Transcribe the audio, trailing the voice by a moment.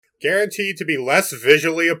Guaranteed to be less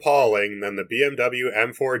visually appalling than the BMW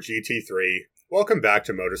M4 GT3. Welcome back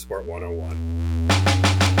to Motorsport 101.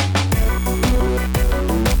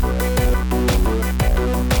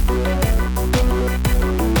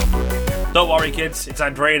 Don't worry, kids. It's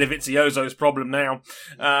Andrea Dovizioso's problem now.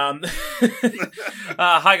 Hi,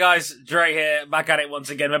 guys. Dre here, back at it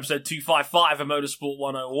once again. Episode 255 of Motorsport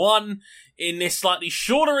 101. In this slightly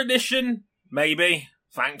shorter edition, maybe,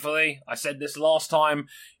 thankfully. I said this last time.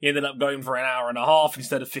 He ended up going for an hour and a half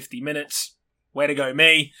instead of 50 minutes. Way to go,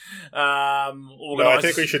 me. No, I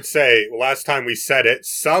think we should say, last time we said it,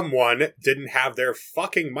 someone didn't have their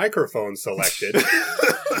fucking microphone selected.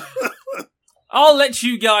 I'll let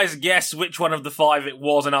you guys guess which one of the five it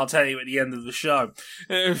was, and I'll tell you at the end of the show.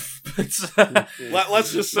 Let's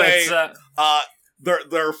just say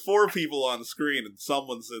there are four people on screen, and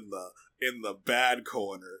someone's in the bad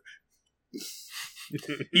corner.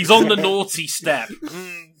 He's on the naughty step.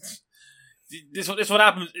 This what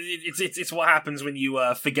happens. It's what happens when you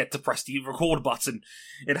forget to press the record button.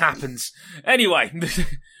 It happens. Anyway,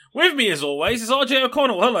 with me as always is RJ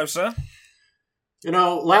O'Connell. Hello, sir. You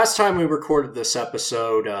know, last time we recorded this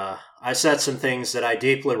episode, I said some things that I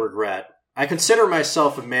deeply regret. I consider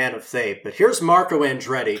myself a man of faith, but here's Marco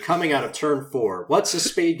Andretti coming out of turn 4. What's his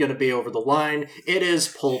speed going to be over the line? It is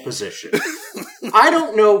pole position. I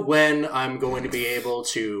don't know when I'm going to be able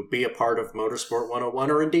to be a part of Motorsport 101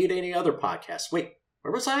 or indeed any other podcast. Wait,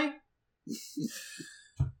 where was I?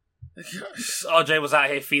 RJ was out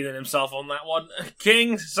here feeling himself on that one.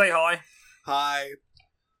 King, say hi. Hi.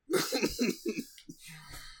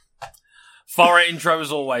 Thorough intro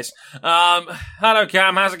as always. Hello,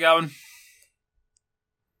 Cam. How's it going?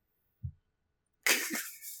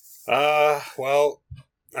 Well,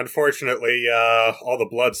 unfortunately, all the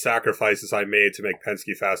blood sacrifices I made to make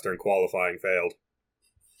Penske faster in qualifying failed.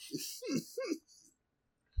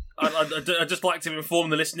 I'd just like to inform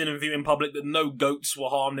the listening and viewing public that no goats were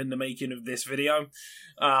harmed in the making of this video.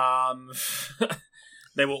 They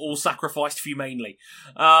were all sacrificed humanely.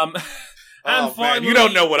 And finally, man, you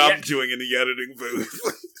don't know what I'm doing in the editing booth.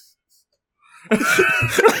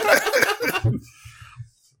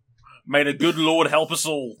 May the good Lord help us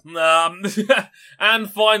all. And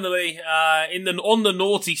finally, on the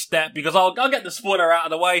naughty step, because I'll get the spoiler out of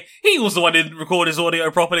the way, he was the one who didn't record his audio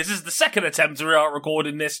properly. This is the second attempt to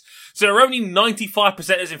recording this, so we're only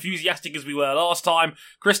 95% as enthusiastic as we were last time.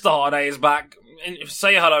 Chris DeHarday is back.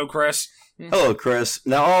 Say hello, Chris. Hello, Chris.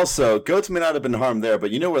 Now, also, goats may not have been harmed there, but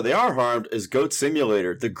you know where they are harmed is Goat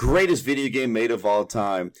Simulator, the greatest video game made of all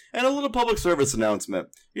time. And a little public service announcement.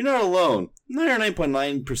 You're not alone.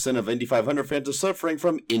 99.9% of Indy 500 fans are suffering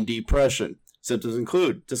from Indy-pression. Symptoms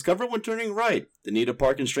include discomfort when turning right, the need to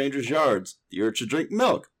park in strangers' yards, the urge to drink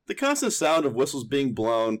milk, the constant sound of whistles being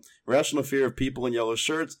blown, irrational fear of people in yellow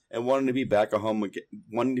shirts, and wanting to be back home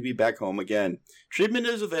again. Treatment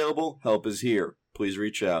is available. Help is here. Please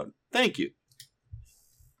reach out. Thank you.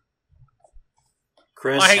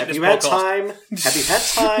 Chris, have you had time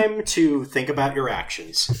to think about your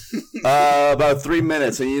actions? About 3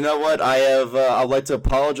 minutes, and you know what? I'd like to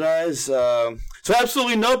apologize to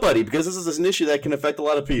absolutely nobody, because this is an issue that can affect a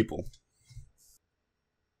lot of people.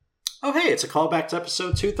 Oh, hey, it's a callback to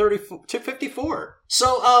episode 254.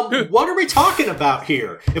 So, what are we talking about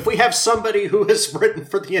here? If we have somebody who has written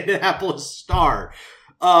for the Indianapolis Star,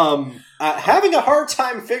 having a hard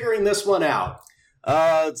time figuring this one out.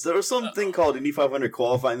 There was something called Indy 500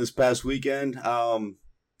 qualifying this past weekend. Some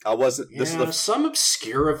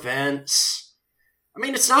obscure events. I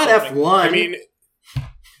mean, it's not F1.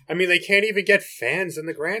 I mean, they can't even get fans in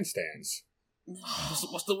the grandstands.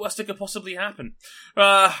 What's the worst that could possibly happen?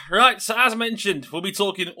 Right, so as mentioned, we'll be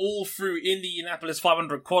talking all through Indianapolis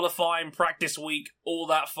 500 qualifying, practice week, all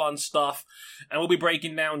that fun stuff, and we'll be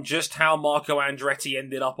breaking down just how Marco Andretti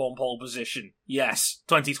ended up on pole position. Yes,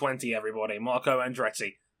 2020, everybody. Marco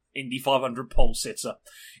Andretti, Indy 500 pole sitter.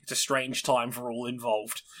 It's a strange time for all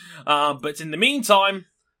involved. But in the meantime,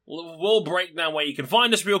 we'll break down where you can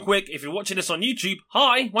find us real quick. If you're watching this on YouTube,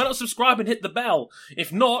 hi, why not subscribe and hit the bell?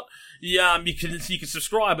 If not, you can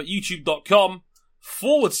subscribe at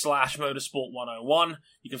youtube.com/Motorsport 101.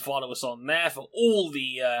 You can follow us on there for all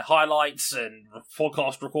the highlights and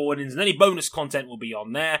podcast recordings, and any bonus content will be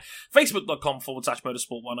on there.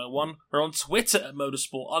 Facebook.com/Motorsport 101. We're on Twitter at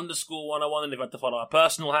Motorsport_101, and if you'd like to follow our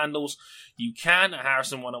personal handles, you can at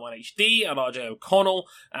Harrison101HD, at RJ O'Connell,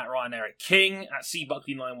 at Ryan Eric King, at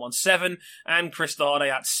CBuckley917, and Chris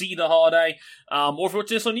DeHarday at CDeHarday. Or if you're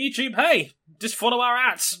watching this on YouTube, hey, just follow our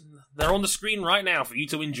ats. They're on the screen right now for you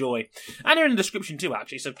to enjoy. And they're in the description too,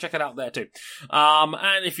 actually, so check it out there too.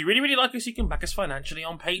 And if you really, really like us, you can back us financially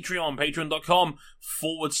on Patreon,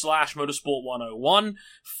 patreon.com/motorsport101.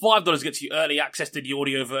 $5 gets you early access to the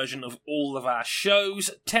audio version of all of our shows.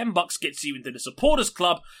 $10 gets you into the supporters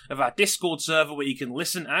club of our Discord server where you can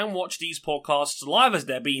listen and watch these podcasts live as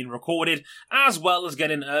they're being recorded, as well as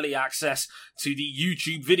getting early access to the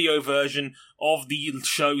YouTube video version of the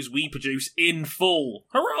shows we produce in full.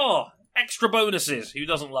 Hurrah! Extra bonuses. Who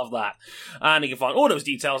doesn't love that? And you can find all those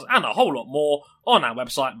details and a whole lot more on our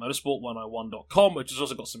website, motorsport101.com, which has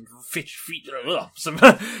also got some some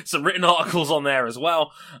written articles on there as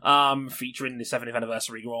well, featuring the 70th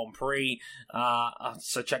anniversary Grand Prix.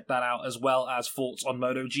 So check that out, as well as thoughts on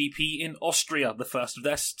MotoGP in Austria. The first of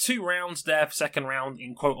their 2 rounds, their second round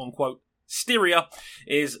in quote-unquote Styria,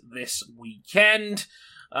 is this weekend.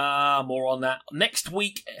 More on that next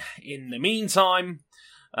week. In the meantime,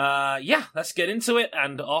 let's get into it.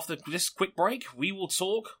 And after this quick break, we will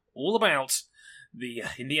talk all about the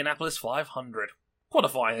Indianapolis 500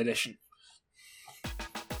 qualifying edition.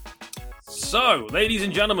 So, ladies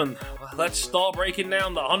and gentlemen, let's start breaking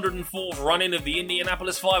down the 104th run-in of the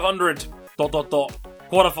Indianapolis 500 ...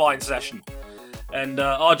 qualifying session. And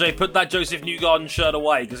RJ, put that Joseph Newgarden shirt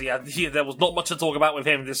away, because there was not much to talk about with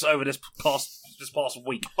him this past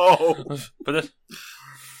week. Oh, but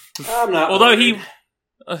I'm not. Although worried.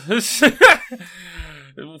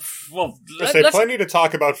 There's plenty to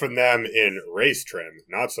talk about from them in race trim,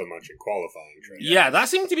 not so much in qualifying trim. Yeah, that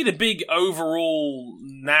seemed to be the big overall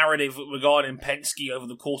narrative regarding Penske over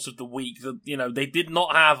the course of the week. That, they did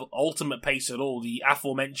not have ultimate pace at all. The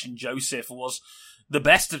aforementioned Joseph was the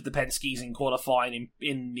best of the Penske's in qualifying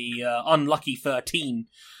in the unlucky 13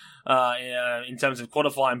 in terms of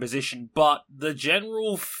qualifying position. But the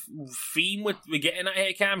general theme we're getting at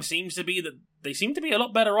here, Cam, seems to be that they seem to be a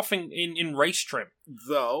lot better off in race trim.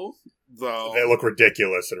 Though they look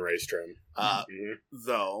ridiculous in race trim.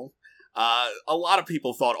 Though a lot of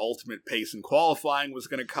people thought ultimate pace in qualifying was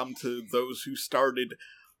going to come to those who started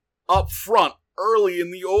up front early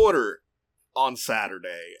in the order on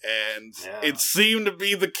Saturday, and it seemed to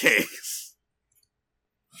be the case.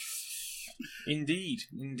 Indeed.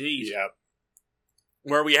 Yep.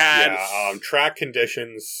 Where we had... track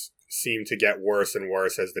conditions seemed to get worse and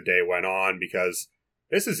worse as the day went on, because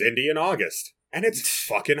this is Indy in August, and it's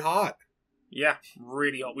fucking hot. Yeah,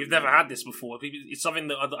 really hot. We've never had this before. It's something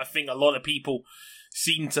that I think a lot of people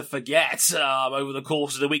seem to forget over the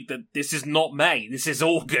course of the week, that this is not May, this is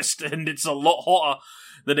August, and it's a lot hotter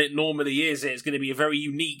than it normally is. It's going to be a very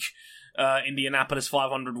unique Indianapolis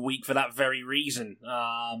 500 week for that very reason.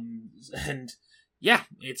 And yeah,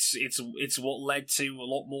 it's what led to a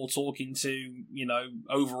lot more talking to,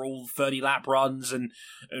 overall 30-lap runs and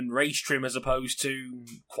race trim as opposed to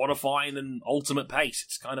qualifying and ultimate pace.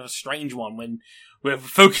 It's kind of a strange one when we're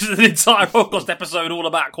focusing the entire podcast episode all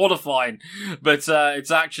about qualifying, but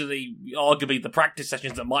it's actually arguably the practice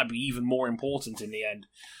sessions that might be even more important in the end.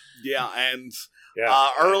 Yeah, and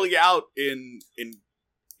early out in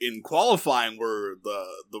qualifying were the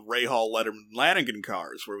Rahal, Letterman, Lanigan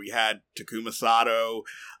cars, where we had Takuma Sato,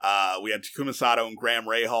 and Graham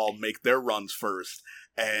Rahal make their runs first,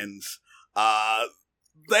 and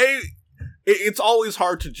it's always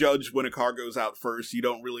hard to judge when a car goes out first. You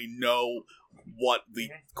don't really know what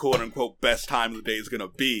the quote-unquote best time of the day is going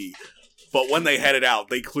to be, but when they headed out,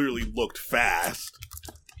 they clearly looked fast.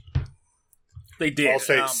 They did. I'll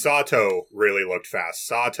say Sato really looked fast.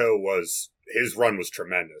 His run was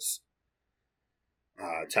tremendous.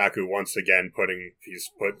 Taku once again he's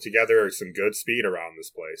put together some good speed around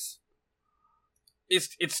this place. It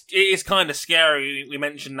is kind of scary. We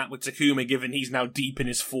mentioned that with Takuma, given he's now deep in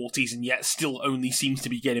his 40s and yet still only seems to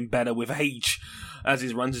be getting better with age, as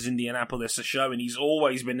his runs as Indianapolis are showing. He's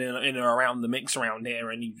always been in and around the mix around here,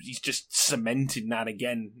 and he's just cemented that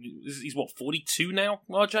again. He's 42 now,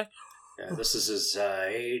 RJ? Yeah, this is his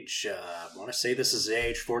age. I want to say this is his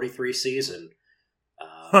age 43 season.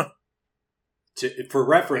 For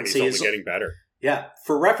reference, and he's only getting better. Yeah,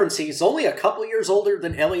 for reference, he's only a couple years older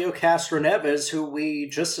than Helio Castroneves, who we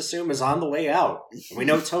just assume is on the way out. We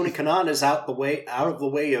know Tony Kanaan is out of the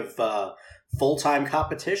way of full-time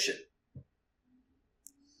competition.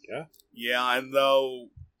 Yeah, and though,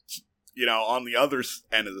 on the other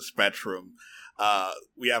end of the spectrum,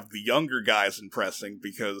 we have the younger guys impressing,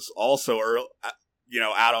 because also,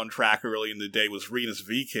 out on track early in the day was Rinus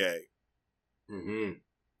VeeKay. Mm-hmm.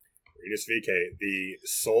 Rinus VeeKay, the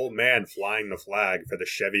sole man flying the flag for the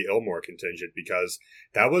Chevy Ilmore contingent, because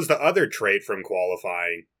that was the other trait from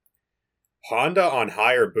qualifying. Honda on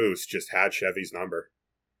higher boost just had Chevy's number.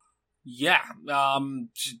 Yeah,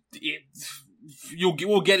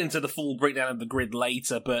 we'll get into the full breakdown of the grid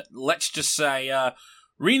later, but let's just say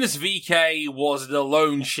Rinus VeeKay was the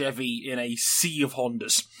lone Chevy in a sea of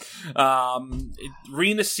Hondas.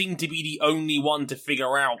 Rinus seemed to be the only one to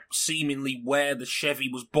figure out, seemingly, where the Chevy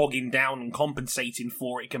was bogging down and compensating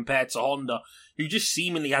for it compared to Honda, who just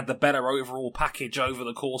seemingly had the better overall package over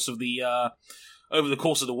the course of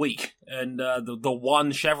the week. And the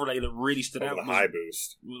one Chevrolet that really stood out the high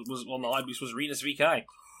boost was on the high boost was Rinus VeeKay.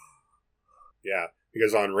 Yeah,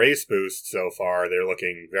 because on race boost so far, they're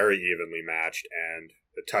looking very evenly matched. And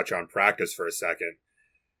to touch on practice for a second,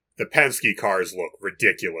 the Penske cars look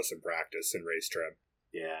ridiculous in practice in race trim.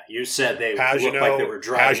 Yeah, you said they looked like they were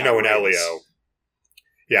driving Pagenaud and Elio.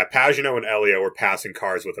 Yeah, Pagenaud and Elio were passing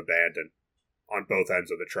cars with abandon on both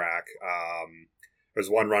ends of the track. There was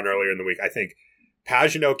one run earlier in the week. I think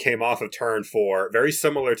Pagenaud came off of turn 4, very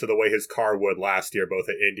similar to the way his car would last year, both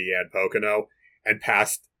at Indy and Pocono, and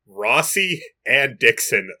passed Rossi and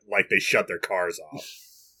Dixon like they shut their cars off.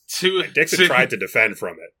 Dixon tried to defend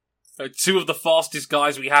from it. Two of the fastest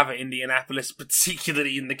guys we have at Indianapolis,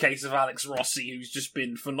 particularly in the case of Alex Rossi, who's just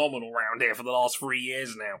been phenomenal around here for the last 3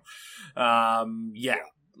 years now.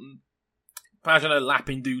 Pagenaud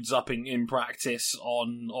lapping dudes up in practice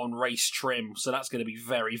on race trim, so that's going to be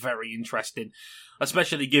very, very interesting,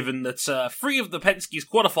 especially given that 3 of the Penske's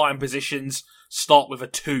qualifying positions start with a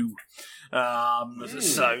 2.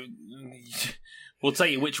 So we'll tell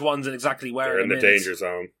you which ones and exactly where. They're in the danger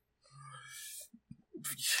zone.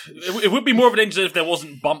 It would be more of an danger zone if there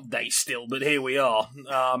wasn't bump day still, but here we are.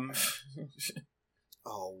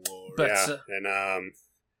 Oh Lord! But, yeah, and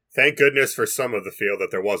thank goodness for some of the field that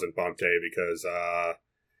there wasn't bump day because,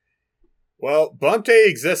 bump day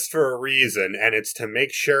exists for a reason, and it's to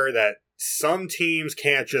make sure that some teams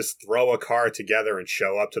can't just throw a car together and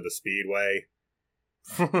show up to the speedway.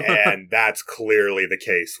 And that's clearly the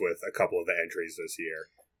case with a couple of the entries this year.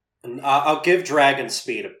 I'll give Dragon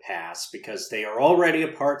Speed a pass because they are already a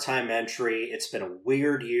part-time entry. It's been a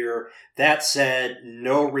weird year. That said,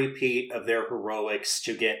 no repeat of their heroics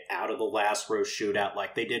to get out of the last row shootout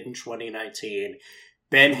like they did in 2019.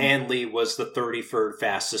 Ben Handley was the 33rd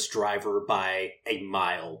fastest driver by a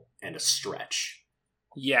mile and a stretch.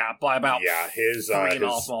 Yeah, by about his 3.5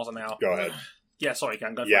 miles an hour. Go ahead. Yeah, sorry,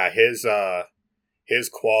 Ken, go for it. His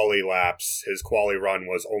quali laps, his quali run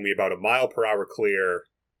was only about a mile per hour clear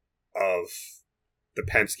of the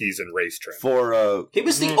Penske's in race trim. He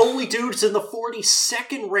was the only dude in the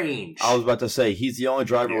 40-second range. I was about to say, he's the only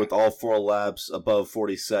driver with all 4 laps above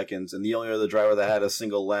 40 seconds, and the only other driver that had a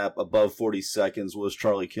single lap above 40 seconds was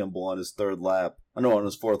Charlie Kimball on his 3rd lap. On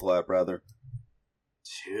his 4th lap, rather.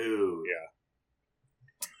 Dude.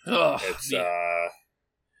 Yeah.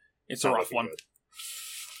 It's a rough one.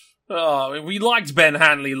 We liked Ben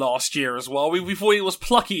Handley last year as well. We thought he was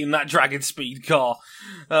plucky in that Dragon Speed car.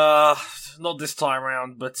 Not this time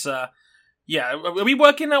around, but are we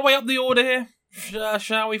working our way up the order here?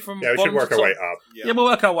 Shall we? From we should work our way up. Yeah, we'll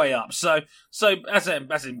work our way up. So as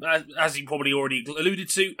you probably already alluded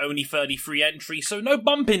to, only 33 entries, so no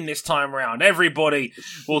bumping this time around. Everybody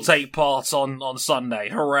will take part on Sunday.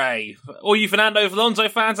 Hooray! All you Fernando Alonso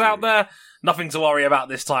fans out there, nothing to worry about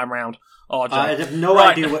this time round. Oh, I have no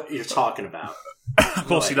idea what you're talking about. Of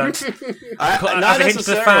course you don't. Not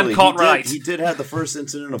necessarily. Fan he did have the first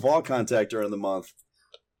incident of wall contact during the month.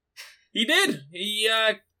 He did.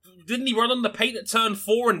 Didn't he run on the paint at turn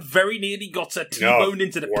 4 and very nearly got a T-bone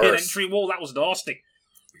into the pit entry wall? That was nasty.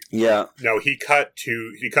 Yeah. No, he cut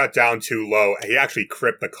down too low. He actually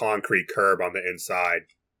cripped the concrete curb on the inside.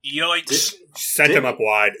 Yikes. Sent him up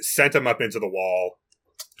wide, sent him up into the wall,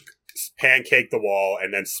 pancaked the wall,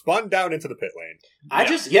 and then spun down into the pit lane.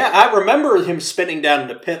 I remember him spinning down in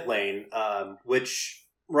the pit lane, which,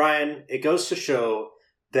 Ryan, it goes to show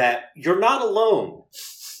that you're not alone.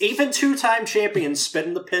 Even 2-time champions spin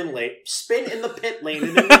in the pit lane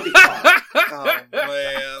in an IndyCar. Oh,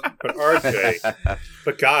 man. But RJ,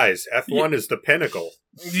 but guys, F1 is the pinnacle.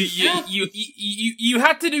 You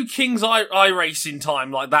had to do King's I racing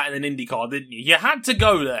time like that in an IndyCar, didn't you? You had to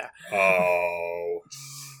go there. Oh,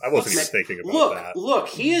 I wasn't even thinking about that. Look,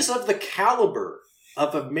 he is of the caliber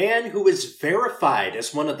of a man who is verified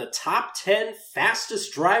as one of the top 10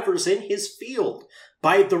 fastest drivers in his field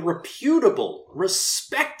by the reputable,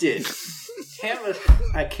 respected.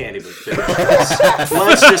 I can't even finish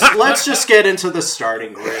this. Let's just get into the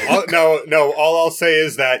starting grid. No. All I'll say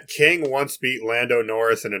is that King once beat Lando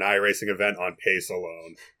Norris in an iRacing event on pace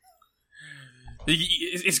alone.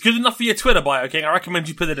 It's good enough for your Twitter bio, King. I recommend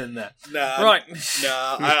you put it in there. Nah, right.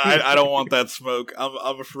 Nah, I don't want that smoke.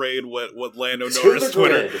 I'm afraid what Lando Norris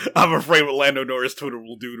Twitter. I'm afraid what Lando Norris Twitter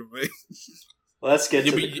will do to me. Let's get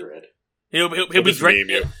to the grid. He'll be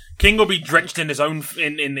drenched. King will be drenched in his own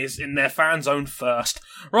in their fans' own first.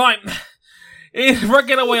 Right.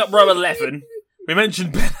 Working our way up row 11. We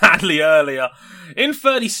mentioned Ben Hadley earlier. In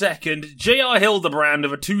 32nd, J.R. Hildebrand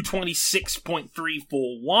of a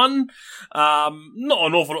 226.341. Not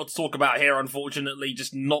an awful lot to talk about here, unfortunately.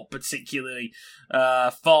 Just not particularly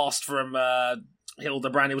fast from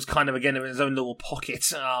Hildebrand. It was kind of, again, in his own little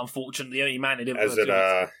pocket, unfortunately. The only man who didn't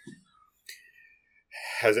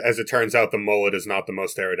As it turns out, the mullet is not the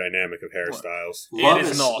most aerodynamic of hairstyles.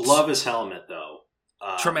 Love his helmet, though.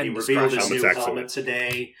 Tremendous. He revealed his new helmet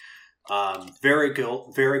today. Very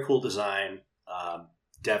cool design.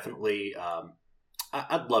 Definitely.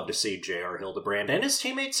 I'd love to see J.R. Hildebrand and his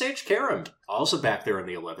teammate Sage Karam also back there in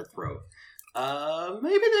the 11th row.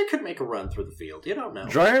 Maybe they could make a run through the field. You don't know.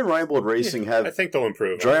 Dreyer and Reinbold Racing I think they'll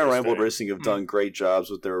improve. Dreyer and Reinbold Racing have done great jobs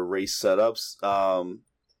with their race setups.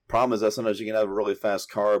 Problem is that sometimes you can have a really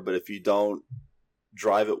fast car, but if you don't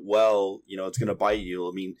drive it well, it's going to bite you.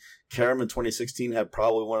 I mean, Karam in 2016 had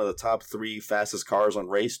probably one of the top 3 fastest cars on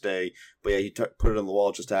race day, but yeah, he put it on the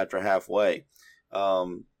wall just after halfway.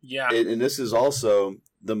 And this is also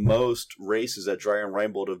the most races that Dreyer and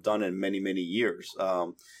Reinbold have done in many, many years.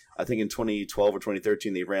 I think in 2012 or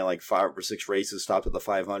 2013, they ran like 5 or 6 races, stopped at the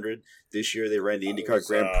 500. This year, they ran the IndyCar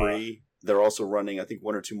Grand Prix. They're also running, I think,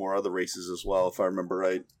 1 or 2 more other races as well, if I remember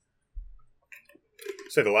right.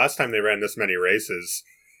 So the last time they ran this many races,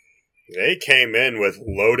 they came in with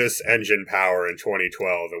Lotus engine power in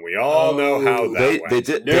 2012, and we all know how that went. They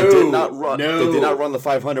did not run the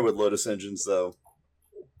 500 with Lotus engines, though.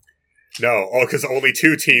 No, because only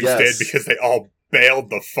 2 teams did, because they all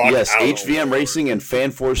bailed the fuck out. Yes, HVM Racing and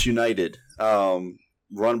Fan Force United,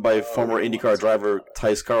 run by former IndyCar driver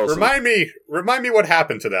Tice Carlson. Remind me what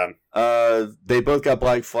happened to them. They both got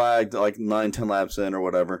black flagged like 9-10 laps in or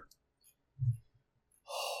whatever.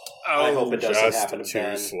 I hope it doesn't happen to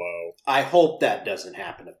Ben. Slow. I hope that doesn't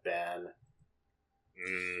happen to Ben.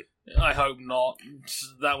 I hope not.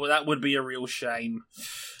 That would be a real shame.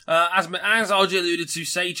 As RJ alluded to,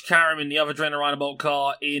 Sage Karam in the other Drenna Reinebold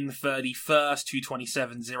car in 31st,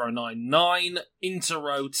 227.099. Into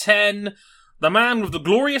row 10, the man with the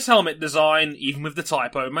glorious helmet design, even with the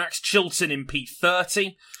typo, Max Chilton in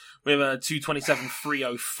P30 with a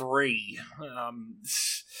 227.303.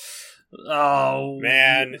 Oh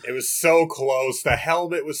man, it was so close. The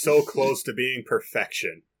helmet was so close to being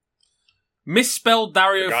perfection. Misspelled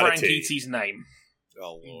Dario Franchitti's name.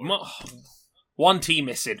 Oh Lord. 1 T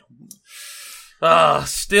missing.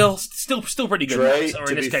 Still pretty good. Trey, or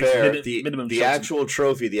to in this be case, fair, minimum the actual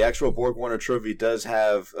trophy, the actual Borg Warner trophy, does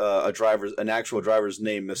have an actual driver's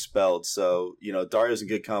name misspelled. So Dario's in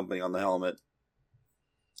good company on the helmet.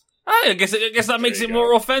 I guess that makes it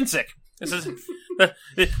more authentic.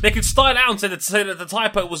 They could style out and say that the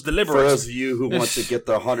typo was deliberate. For those of you who want to get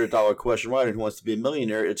the $100 question right and who wants to be a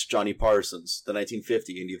millionaire, it's Johnny Parsons, the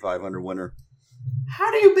 1950 Indy 500 winner.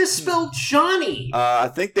 How do you misspell Johnny? I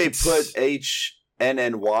think they put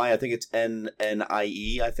HNNY. I think it's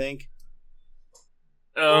NNIE, I think.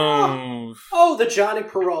 Oh, the Johnny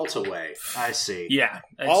Peralta way. I see. Yeah.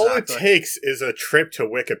 Exactly. All it takes is a trip to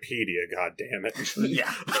Wikipedia, God damn it.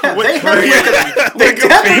 Yeah. They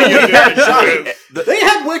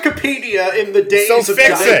had Wikipedia in the days of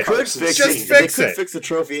fix Johnny it. Parsons. They could fix the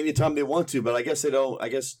trophy anytime they want to, but I guess they don't. I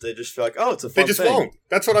guess they just feel like, it's a fun thing. They just won't.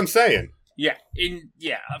 That's what I'm saying. Yeah,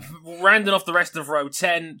 rounding off the rest of row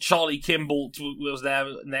 10, Charlie Kimball was there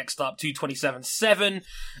next up, 227.7,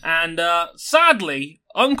 and sadly,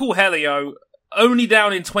 Uncle Helio only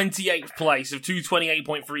down in 28th place of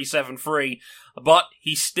 228.373, but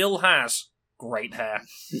he still has great hair.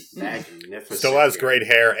 Magnificent. Still has great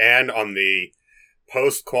hair, and on the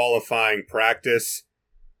post-qualifying practice,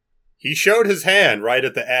 he showed his hand right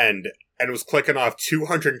at the end, and was clicking off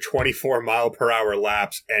 224-mile-per-hour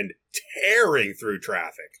laps and tearing through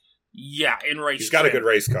traffic. Yeah, in race He's got a good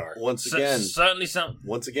race car. Once again, certainly some.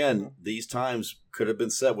 Once again, these times could have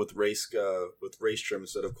been set with race trim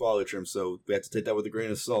instead of quality trim, so we have to take that with a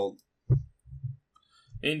grain of salt.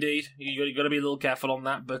 Indeed, you got to be a little careful on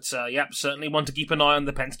that, but certainly want to keep an eye on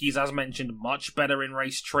the Penske's, as mentioned, much better in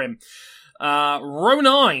race trim. Row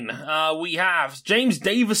 9, we have James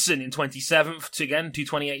Davison in 27th, again,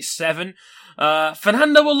 228.7.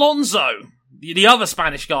 Fernando Alonso, the other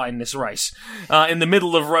Spanish guy in this race, in the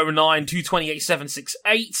middle of row 9,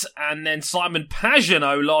 228.768. And then Simon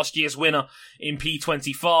Pagenaud, last year's winner, in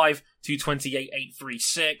P25,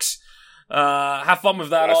 228.836. Have fun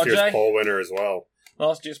with that, last RJ. year's pole winner as well.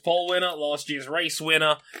 Last year's pole winner, last year's race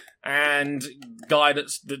winner, and guy that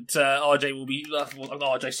RJ will be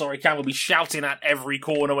Cam will be shouting at every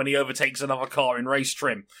corner when he overtakes another car in race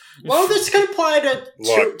trim. Well, this can apply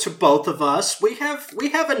to both of us. We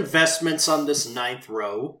have investments on this 9th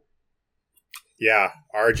row. Yeah,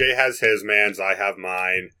 RJ has his mans, I have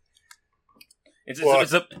mine. It's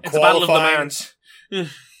a battle of the mans.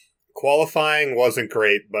 Qualifying wasn't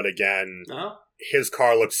great, but again, his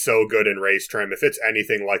car looks so good in race trim. If it's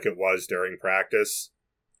anything like it was during practice,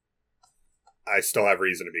 I still have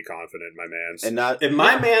reason to be confident in my mans. In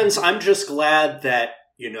my mans, I'm just glad that,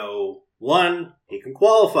 one, he can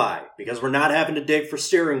qualify, because we're not having to dig for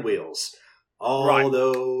steering wheels.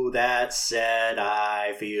 Although, that said,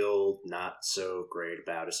 I feel not so great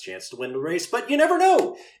about his chance to win the race. But you never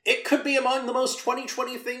know. It could be among the most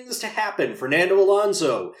 2020 things to happen. Fernando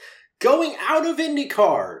Alonso going out of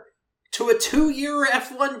IndyCar to a 2-year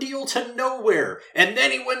F1 deal to nowhere. And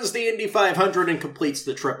then he wins the Indy 500 and completes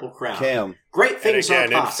the Triple Crown. Cam. Great things and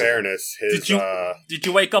again, are possible. in fairness, did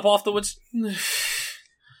you wake up afterwards? It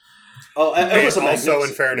was also,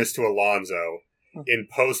 in fairness to Alonso, in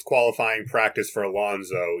post-qualifying practice for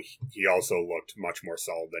Alonso, he also looked much more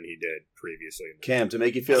solid than he did previously. Cam, to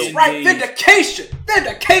make you feel... That's right, vindication!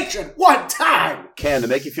 Vindication! One time! Cam, to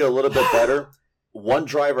make you feel a little bit better, one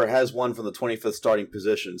driver has won from the 25th starting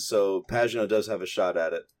position, so Pagenaud does have a shot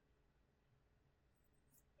at it.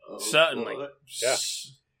 Certainly. Yeah.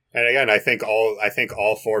 And again, I think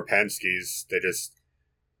all 4 Penskes,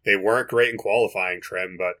 they weren't great in qualifying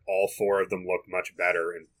trim, but all 4 of them looked much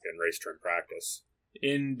better in race trim practice.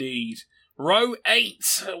 Indeed. Row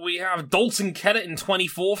 8, we have Dalton Kellett in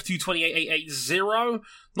 24th, 228.880.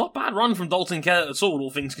 Not bad run from Dalton Kellett at all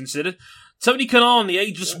things considered. Tony Kanaan, the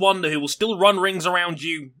ageless wonder who will still run rings around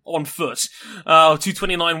you on foot.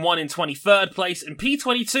 229.1 in 23rd place. And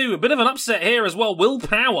P22, a bit of an upset here as well. Will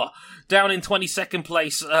Power down in 22nd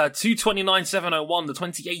place. 229.701, the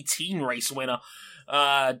 2018 race winner.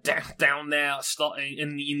 Down there, starting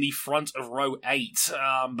in the front of row 8.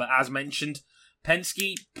 But as mentioned,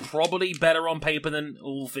 Penske probably better on paper than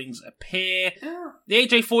all things appear. Yeah. The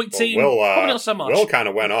AJ14, probably not so much. Will kind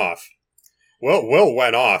of went off. Will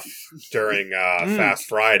went off during Fast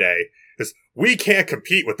Friday because we can't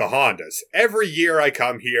compete with the Hondas. Every year I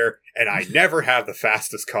come here and I never have the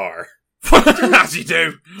fastest car. As you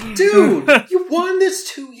do. Dude, you won this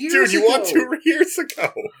 2 years ago. Dude, you won 2 years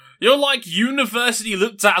ago. You're like universally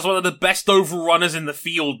looked at as one of the best oval runners in the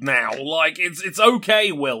field now. Like, it's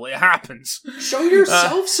okay, Will. It happens. Show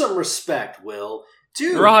yourself some respect, Will.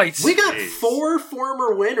 Dude, right. We got 4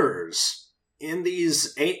 former winners in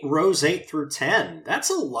these rows 8 through 10.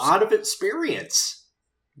 That's a lot of experience.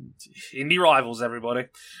 Indy rivals, everybody.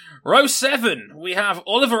 Row 7, we have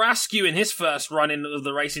Oliver Askew in his first run of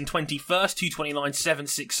the race in 21st,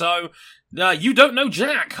 229.760. You don't know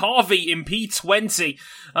Jack. Harvey in P20.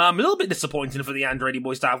 A little bit disappointing for the Andretti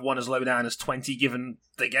boys to have one as low down as 20, given,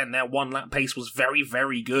 again, their 1-lap pace was very,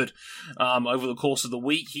 very good over the course of the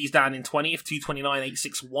week. He's down in 20th,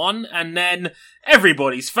 229.861. And then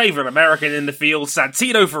everybody's favourite American in the field,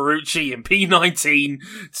 Santino Ferrucci in P19,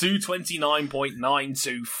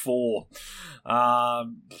 229.924.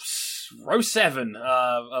 Row 7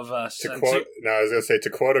 of us. To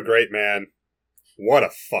quote a great man, what a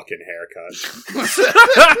fucking haircut.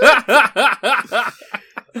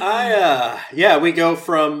 We go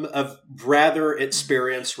from a rather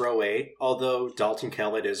experienced row 8, although Dalton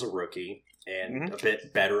Kellett is a rookie and a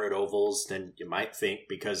bit better at ovals than you might think,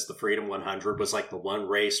 because the Freedom 100 was like the one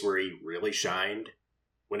race where he really shined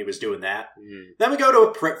when he was doing that. Then we go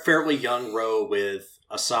to a fairly young row with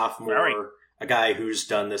a sophomore, a guy who's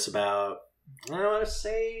done this about, I want to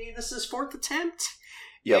say this is 4th attempt.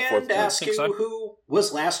 Yeah, and Askew, who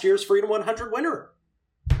was last year's Freedom 100 winner.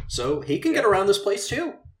 So he can get around this place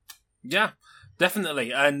too. Yeah,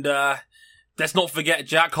 definitely. And let's not forget,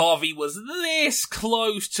 Jack Harvey was this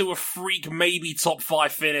close to a freak, maybe top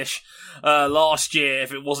 5 finish last year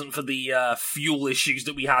if it wasn't for the fuel issues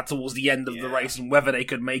that we had towards the end of the race and whether they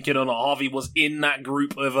could make it or not. Harvey was in that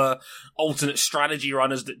group of alternate strategy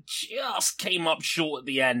runners that just came up short at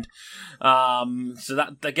the end. So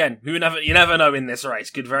that, again, you never know in this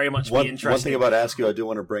race. Could very much be interesting. One thing about Askew I do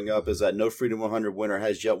want to bring up is that no Freedom 100 winner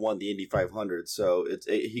has yet won the Indy 500, so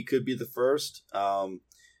he could be the first.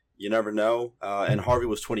 You never know. And Harvey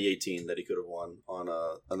was 2018 that he could have won on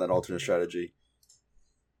that alternate strategy.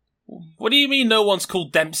 What do you mean no one's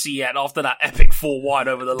called Dempsey yet after that epic 4 wide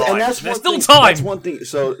over the line? And there's still time. That's one thing.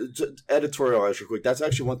 So, editorialize real quick. That's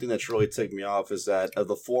actually one thing that's really ticked me off is that of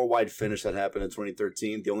the 4 wide finish that happened in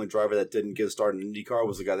 2013, the only driver that didn't get a start in IndyCar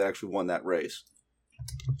was the guy that actually won that race.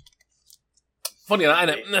 Funny that,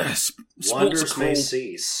 isn't it? Wonders may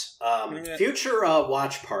cease. Future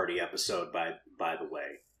watch party episode, by the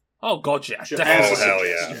way. Oh, God, yeah. Definitely. Oh, hell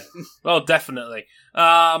yeah. Oh, definitely.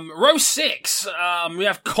 Row 6, we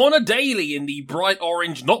have Connor Daly in the bright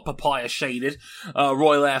orange, not papaya shaded,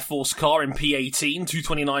 Royal Air Force car in P18,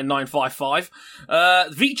 229.955.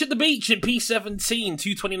 Veach at the Beach in P17,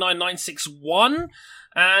 229.961.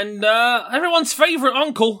 And everyone's favourite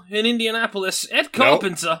uncle in Indianapolis, Ed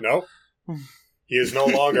Carpenter. No. He is no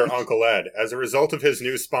longer Uncle Ed. As a result of his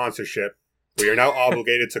new sponsorship, we are now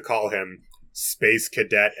obligated to call him Space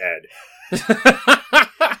Cadet Ed.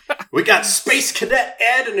 We got Space Cadet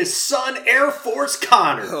Ed and his son, Air Force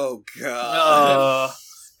Connor. Oh, God.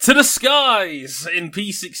 To the skies in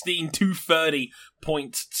P16,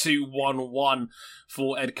 230.211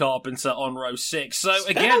 for Ed Carpenter on row 6. So, it's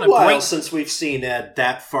again, been a while since we've seen Ed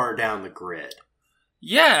that far down the grid.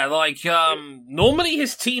 Yeah, normally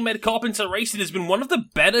his team, Ed Carpenter Racing, has been one of the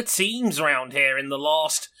better teams around here in the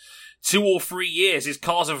last 2 or 3 years. His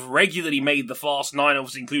cars have regularly made the Fast 9,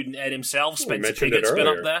 obviously including Ed himself. Spencer Pigot's been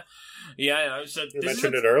up there. Yeah, so you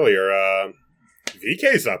mentioned it earlier.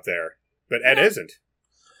 VK's up there, but Ed isn't.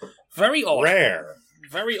 Very odd. Rare.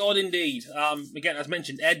 Very odd indeed. Again, as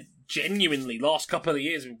mentioned, Ed genuinely, last couple of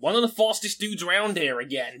years, one of the fastest dudes around here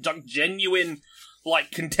again. Genuine,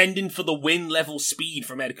 contending for the win level speed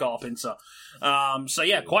from Ed Carpenter. So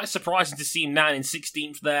yeah, quite surprising to see him now in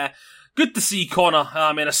 16th there. Good to see Connor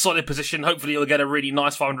in a solid position. Hopefully he'll get a really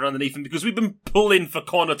nice 500 underneath him, because we've been pulling for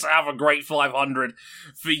Connor to have a great 500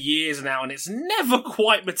 for years now, and it's never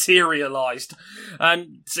quite materialised.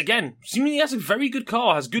 And again, seemingly he has a very good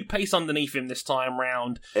car, has good pace underneath him this time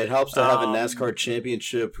round. It helps to have a NASCAR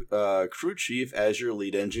championship crew chief as your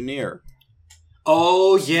lead engineer.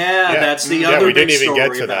 Oh, yeah, that's the other we big didn't even story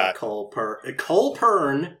get to about that. Cole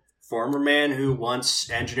Pern, former man who once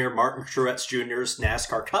engineered Martin Truex Jr.'s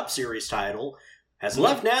NASCAR Cup Series title, has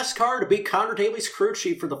left NASCAR to be Connor Daly's crew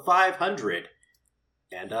chief for the 500.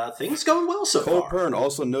 And things going well so Cole far. Pern,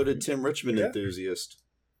 also noted Tim Richmond enthusiast.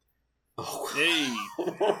 Oh, Hey.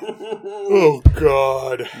 Oh,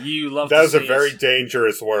 God. You love Those to are see very it.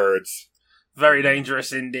 dangerous words. Very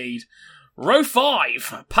dangerous indeed. Row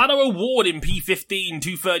 5, Pato O'Ward in P15,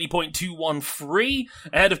 230.213,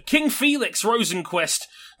 ahead of King Felix Rosenquist,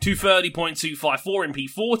 230.254 in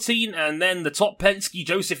P14, and then the top Penske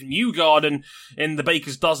Joseph Newgarden in the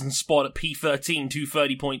Baker's Dozen spot at P13,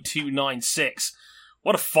 230.296.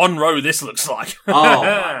 What a fun row this looks like. Oh,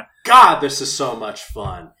 my God, this is so much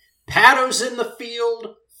fun. Pato's in the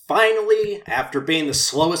field, finally, after being the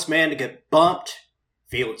slowest man to get bumped.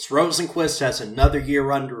 Felix Rosenquist has another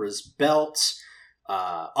year under his belt,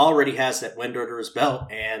 already has that win under his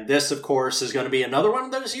belt, and this, of course, is going to be another one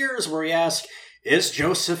of those years where we ask, is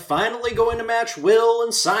Joseph finally going to match Will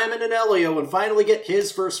and Simon and Elio and finally get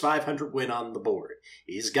his first 500 win on the board?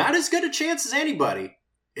 He's got as good a chance as anybody.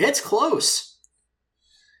 It's close.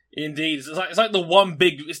 Indeed, it's like the one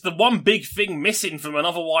big thing missing from an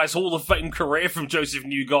otherwise Hall of Fame career from Joseph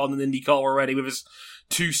Newgarden in IndyCar already with his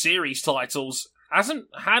 2 series titles. Hasn't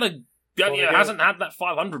had that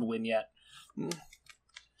 500 win yet.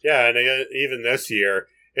 Yeah, and even this year,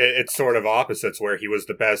 it's sort of opposites, where he was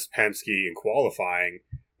the best Penske in qualifying,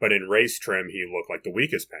 but in race trim, he looked like the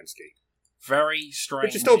weakest Penske. Very strange.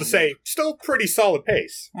 Which is still to say, still pretty solid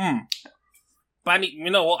pace. But you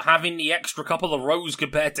know what? Having the extra couple of rows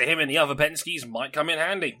compared to him and the other Penskes might come in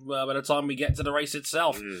handy by the time we get to the race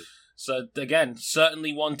itself. So, again,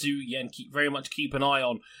 certainly one to very much keep an eye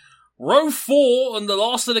on. Row 4, and the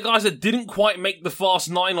last of the guys that didn't quite make the Fast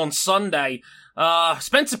 9 on Sunday.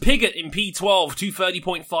 Spencer Pigot in P12,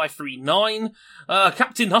 230.539.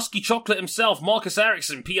 Captain Husky Chocolate himself, Marcus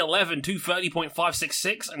Ericsson, P11,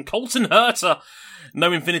 230.566. And Colton Herta,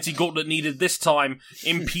 no Infinity Gauntlet needed this time,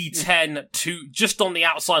 in P10, just on the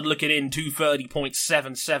outside looking in,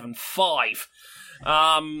 230.775.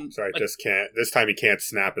 Sorry, this time he can't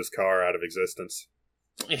snap his car out of existence.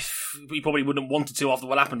 If we probably wouldn't have wanted to after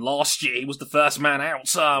what happened last year. He was the first man out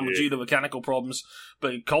due to mechanical problems.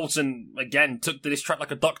 But Colton, again, took to this track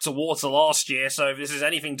like a duck to water last year, so if this is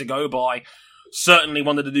anything to go by, certainly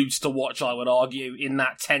one of the dudes to watch, I would argue, in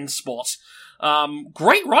that 10 spot.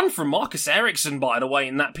 Great run from Marcus Ericsson, by the way,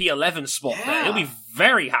 in that P11 spot there. He'll be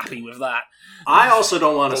very happy with that. I also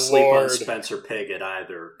don't want to sleep on Spencer Pigot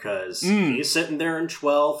either, because he's sitting there in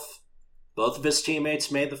 12th. Both of his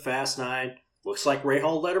teammates made the Fast 9. looks like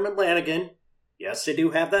Rahal, Letterman, Lanigan. Yes, they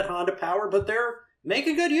do have that Honda power, but they're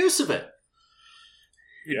making good use of it.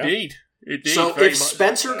 Indeed. So if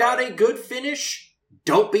Spencer got a good finish,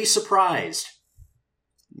 don't be surprised.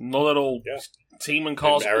 Not at all. Yeah. Team and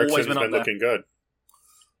cars always been up there. Looking good.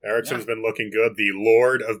 Ericsson's been looking good. The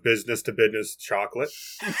lord of business-to-business chocolate.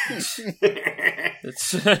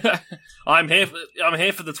 I'm here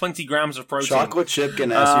for the 20 grams of protein. Chocolate chip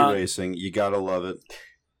Ganassi Racing. You gotta love it.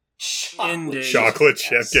 Indeed. Chocolate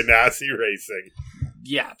chip Ganassi Racing.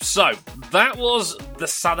 Yeah, so that was the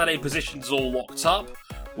Saturday positions all locked up.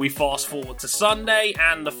 We fast forward to Sunday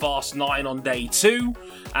and the Fast 9 on day 2.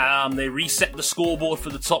 They reset the scoreboard for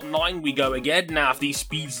the top 9. We go again. Now, if these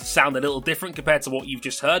speeds sound a little different compared to what you've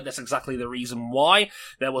just heard, that's exactly the reason why.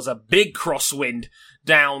 There was a big crosswind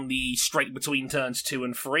down the straight between turns 2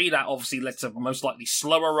 and 3. That obviously led to most likely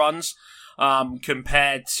slower runs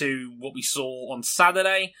compared to what we saw on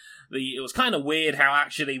Saturday. It was kind of weird how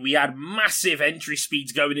actually we had massive entry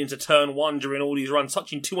speeds going into turn 1 during all these runs,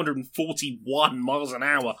 touching 241 miles an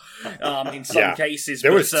hour in some cases.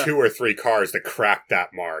 There was 2 or 3 cars that cracked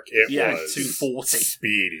that mark. It was 240.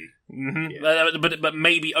 Speedy. Mm-hmm. Yeah. But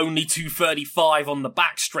maybe only 235 on the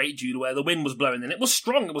back straight due to where the wind was blowing. And it was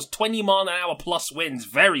strong. It was 20 mile an hour plus winds.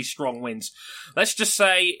 Very strong winds. Let's just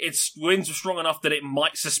say its winds were strong enough that it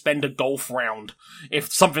might suspend a golf round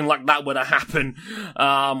if something like that were to happen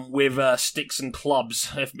with sticks and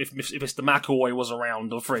clubs if Mr. McElroy was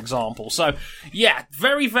around, for example. So, yeah,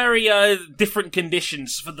 very, very different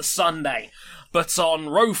conditions for the Sunday. But on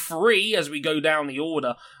row 3, as we go down the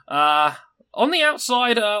order, on the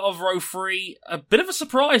outside of row 3, a bit of a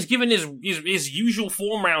surprise given his usual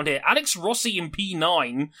form round here. Alex Rossi in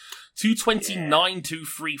P9,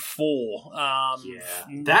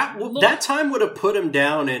 229.234. That time would have put him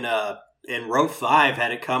down in row 5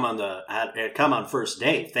 had it come on first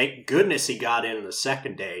day. Thank goodness he got in the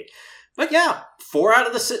second day. But yeah, 4 out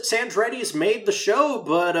of the Sandrettis made the show,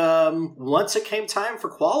 but once it came time for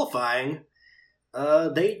qualifying,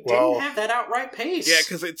 they didn't have that outright pace. Yeah,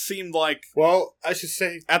 because it seemed like, well, I should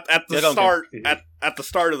say at the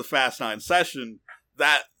start of the Fast 9 session,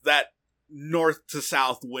 that north to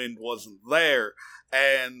south wind wasn't there,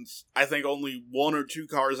 and I think only 1 or 2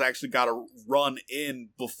 cars actually got a run in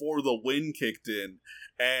before the wind kicked in,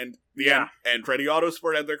 and Andretti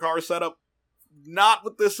Autosport had their car set up not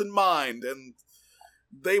with this in mind, and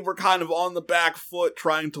they were kind of on the back foot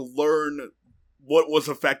trying to learn what was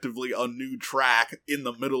effectively a new track in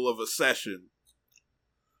the middle of a session.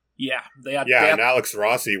 Yeah, and Alex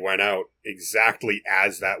Rossi went out exactly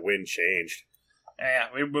as that wind changed. Yeah,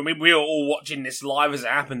 we were all watching this live as it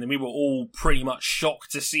happened, and we were all pretty much shocked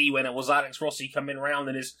to see when it was Alex Rossi coming around,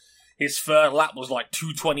 and his third lap was like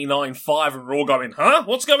 229.5, and we're all going, huh?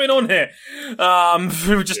 What's going on here?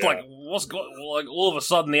 We were just like, all of a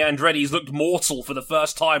sudden the Andretti's looked mortal for the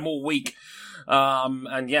first time all week.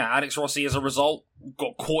 And yeah, Alex Rossi, as a result,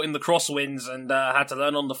 got caught in the crosswinds and had to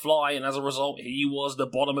learn on the fly, and as a result, he was the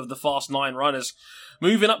bottom of the Fast 9 runners.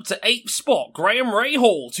 Moving up to 8th spot, Graham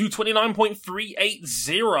Rahal,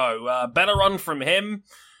 229.380. Better run from him.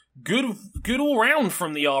 Good all round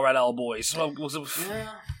from the RLL boys. I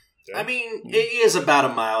mean, he is about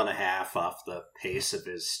 1.5 miles off the pace of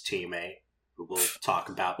his teammate, who we'll talk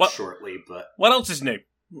about shortly. But what else is new?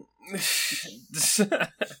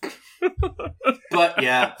 But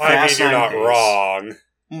yeah, you're not wrong.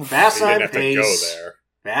 Fast 9 pace.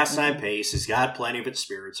 Fast 9 pace has got plenty of its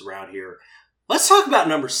spirits around here. Let's talk about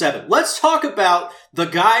number 7. Let's talk about the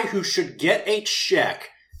guy who should get a check,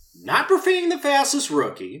 not for being the fastest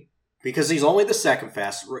rookie, because he's only the second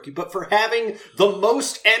fastest rookie, but for having the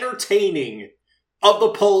most entertaining of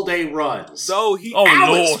the pole day runs. So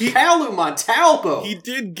Alex Palou Montalvo. He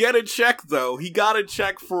did get a check, though. He got a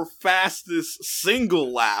check for fastest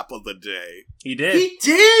single lap of the day. He did. He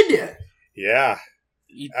did! Yeah.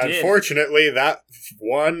 Unfortunately, that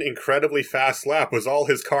one incredibly fast lap was all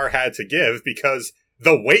his car had to give because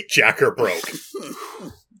the weight jacker broke.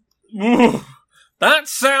 That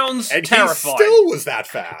sounds terrifying. He still was that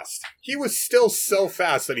fast. He was still so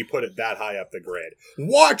fast that he put it that high up the grid.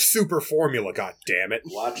 Watch Super Formula, goddammit.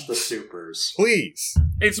 Watch the Supers. Please.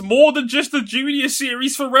 It's more than just a junior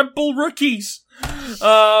series for Red Bull rookies.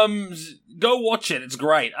 Go watch it. It's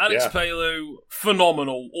great. Alex Palou,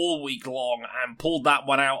 phenomenal all week long, and pulled that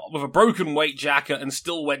one out with a broken weight jacket and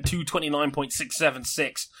still went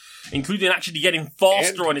 229.676, including actually getting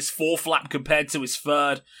faster on his 4th lap compared to his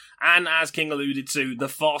 3rd. And as King alluded to, the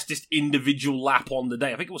fastest individual lap on the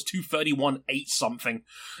day. I think it was 231.8 something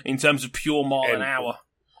in terms of pure mile an hour.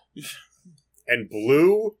 And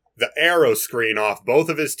blew the arrow screen off both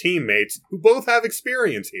of his teammates, who both have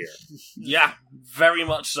experience here. Yeah, very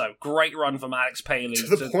much so. Great run from Alex Paley.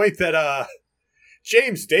 To the point that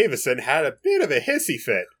James Davison had a bit of a hissy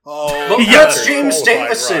fit. Oh, That's James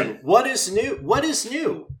Davison. What is new? What is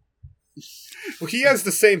new? Well, he has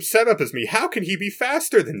the same setup as me. How can he be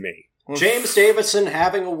faster than me? James Davison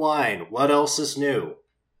having a wine. What else is new?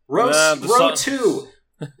 Row 2.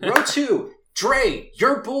 Row 2. Dre,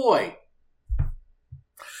 your boy.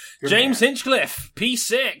 James Hinchcliffe,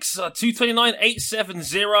 P6,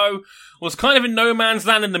 229.870, was kind of in no man's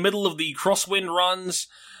land in the middle of the crosswind runs.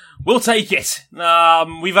 We'll take it.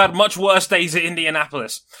 We've had much worse days at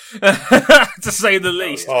Indianapolis, to say the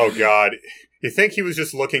least. Oh, God. You think he was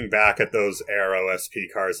just looking back at those Aero SP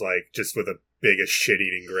cars, like, just with the biggest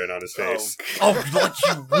shit-eating grin on his face? Oh, like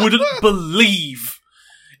you wouldn't believe.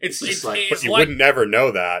 It's but you would never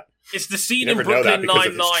know that. It's the scene in Brooklyn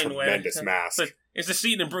Nine-Nine where... Tremendous mask. It's the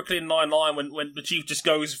scene in Brooklyn Nine-Nine when the chief just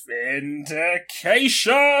goes,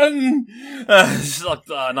 Vindication! It's like,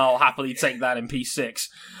 and I'll happily take that in P6.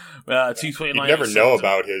 229. You never know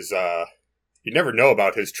about his, you never know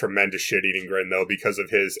about his tremendous shit-eating grin, though, because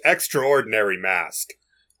of his extraordinary mask.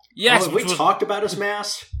 Yes, have we talked about his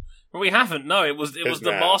mask? We haven't, no. It was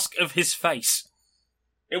the mask of his face.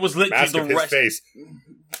 It was literally mask of his face.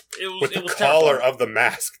 With the collar of the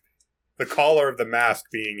mask. The collar of the mask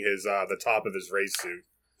being his the top of his race suit.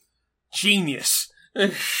 Genius.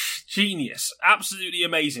 Genius. Absolutely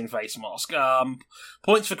amazing face mask.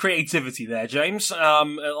 Points for creativity there, James. I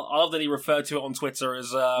love that he referred to it on Twitter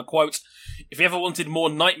as, quote, if you ever wanted more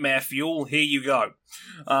nightmare fuel, here you go.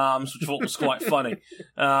 Which I thought was quite funny.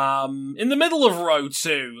 In the middle of row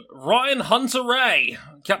 2, Ryan Hunter-Reay.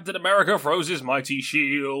 Captain America throws his mighty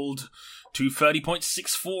shield.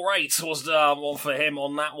 230.648 was one for him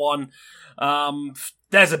on that one.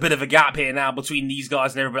 There's a bit of a gap here now between these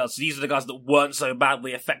guys and everybody else. These are the guys that weren't so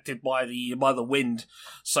badly affected by the wind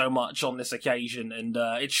so much on this occasion, and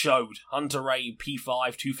it showed. Hunter-Reay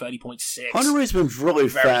P5 230.6. Hunter-Reay's been really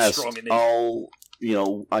very fast. Strong indeed.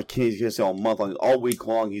 I can't say all month long, all week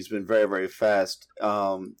long. He's been very, very fast.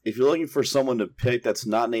 If you're looking for someone to pick that's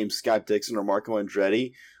not named Scott Dixon or Marco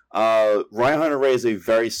Andretti, Ryan Hunter-Reay is a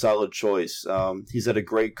very solid choice. He's had a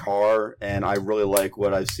great car, and I really like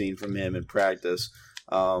what I've seen from him in practice.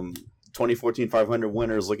 2014 500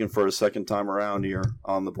 winner is looking for a second time around here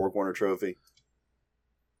on the BorgWarner Trophy.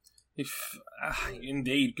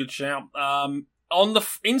 Indeed, good shout. On the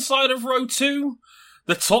inside of row 2,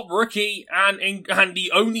 the top rookie and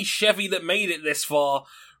the only Chevy that made it this far,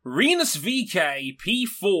 Rinus VeeKay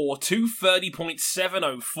P4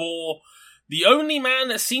 230.704. The only man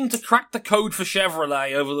that seemed to crack the code for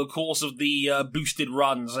Chevrolet over the course of the boosted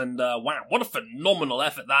runs, and wow, what a phenomenal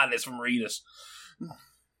effort that is from Rinus.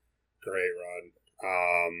 Great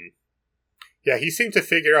run. Yeah, he seemed to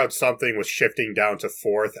figure out something with shifting down to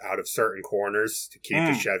 4th out of certain corners to keep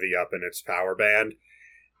the Chevy up in its power band.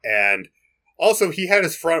 And also, he had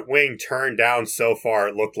his front wing turned down so far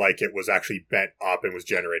it looked like it was actually bent up and was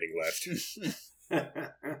generating lift.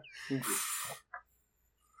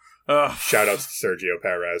 Shoutouts to Sergio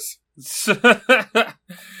Perez.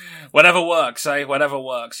 Whatever works, eh? Whatever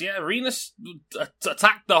works. Yeah, Rinus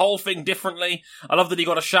attacked the whole thing differently. I love that he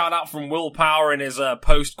got a shout out from Will Power in his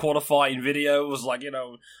post-qualifying video. It was like,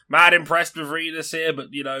 mad impressed with Rinus here,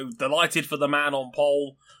 but, delighted for the man on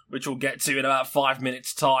pole, which we'll get to in about 5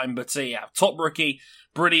 minutes' time. But, yeah, top rookie.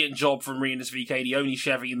 Brilliant job from Rinus VeeKay, the only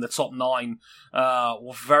Chevy in the top 9.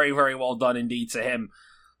 Very, very well done indeed to him.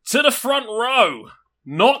 To the front row.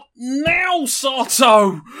 Not now,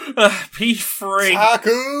 Sato! P3.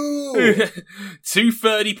 Taku!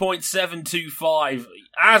 230.725.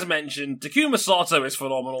 As mentioned, Takuma Sato is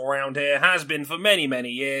phenomenal around here, has been for many, many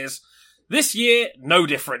years. This year, no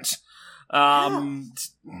difference. So,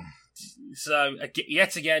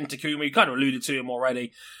 yet again, Takuma, you kind of alluded to him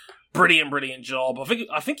already. Brilliant job. I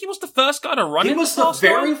think he was the first guy to run. He was the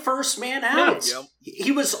very first man out. Yeah.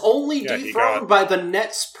 He was only dethroned by the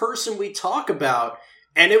next person we talk about.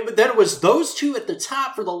 And then it was those two at the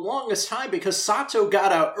top for the longest time because Sato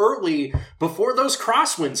got out early before those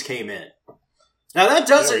crosswinds came in. Now that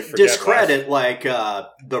doesn't discredit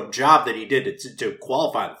the job that he did to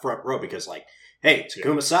qualify in the front row because hey,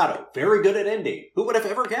 Takuma Sato, very good at Indy. Who would have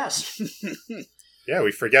ever guessed? Yeah,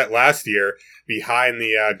 we forget last year, behind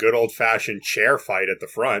the good old-fashioned chair fight at the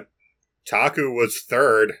front, Taku was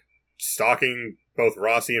 3rd, stalking both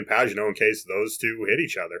Rossi and Pagenaud in case those two hit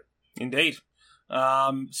each other. Indeed.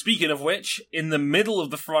 Speaking of which, in the middle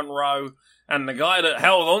of the front row, and the guy that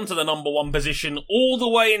held on to the number 1 position all the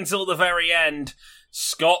way until the very end,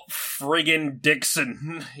 Scott friggin'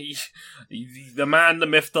 Dixon. The man, the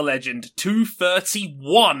myth, the legend.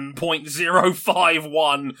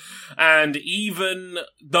 231.051. And even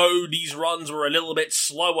though these runs were a little bit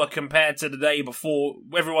slower compared to the day before,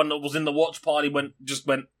 everyone that was in the watch party went,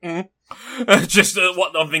 what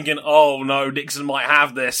I'm thinking, oh no, Dixon might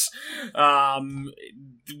have this. I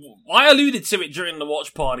alluded to it during the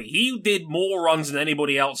watch party. He did more runs than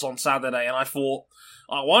anybody else on Saturday, and I thought,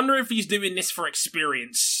 I wonder if he's doing this for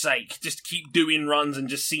experience sake, just keep doing runs and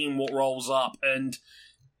just seeing what rolls up. And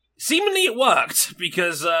seemingly it worked,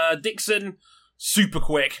 because Dixon, super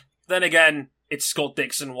quick. Then again, it's Scott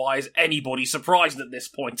Dixon. Why is anybody surprised at this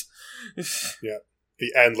point? Yeah,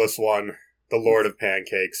 the endless one, the Lord of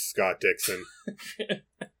Pancakes, Scott Dixon.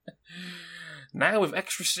 Now with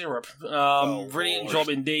extra syrup. Brilliant job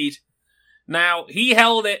indeed. Now, he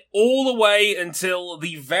held it all the way until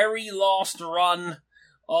the very last run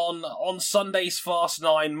on Sunday's Fast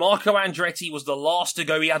 9. Marco Andretti was the last to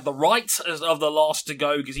go. He had the right of the last to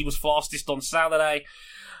go because he was fastest on Saturday.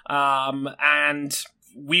 And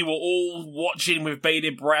we were all watching with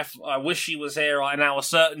bated breath. I wish he was here right now. A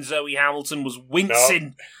certain Zoe Hamilton was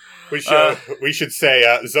wincing. No, we should say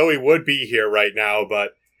Zoe would be here right now,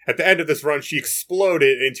 but at the end of this run, she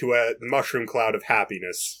exploded into a mushroom cloud of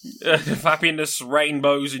happiness. Happiness,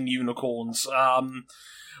 rainbows, and unicorns.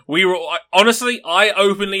 Honestly, I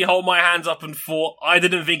openly hold my hands up and thought, I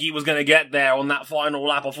didn't think he was going to get there on that final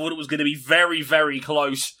lap. I thought it was going to be very, very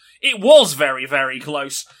close. It was very, very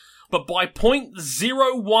close. But by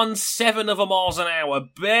 0.017 of a miles an hour,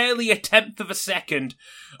 barely a tenth of a second,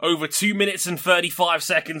 over 2 minutes and 35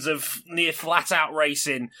 seconds of near flat-out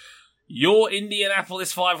racing, your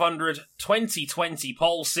Indianapolis 500 2020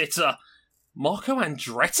 pole sitter, Marco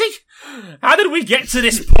Andretti? How did we get to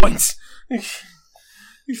this point?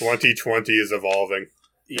 2020 is evolving.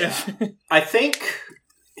 Yeah. I think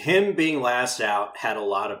him being last out had a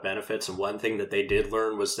lot of benefits, and one thing that they did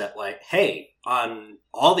learn was that, like, hey, on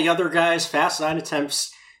all the other guys' Fast 9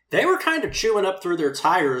 attempts, they were kind of chewing up through their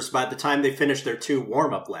tires by the time they finished their 2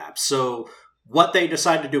 warm-up laps. So what they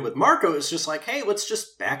decided to do with Marco is just like, hey, let's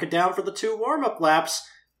just back it down for the 2 warm-up laps.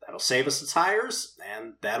 That'll save us the tires,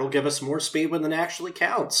 and that'll give us more speed when it actually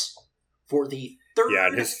counts. For the third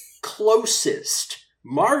closest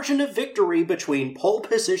margin of victory between pole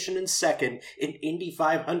position and second in Indy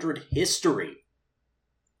 500 history.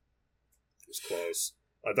 It was close.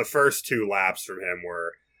 The first 2 laps from him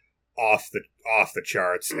were off the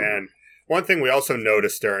charts. And one thing we also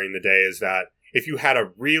noticed during the day is that if you had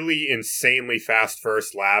a really insanely fast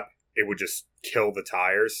first lap, it would just kill the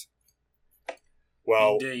tires.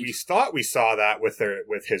 Well, Indeed. We thought we saw that with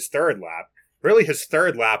his third lap. Really, his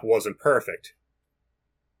third lap wasn't perfect.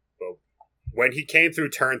 But when he came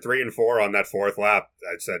through turn 3 and 4 on that 4th lap,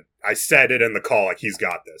 I said it in the call, like, he's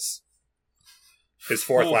got this. His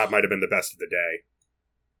 4th lap might have been the best of the day.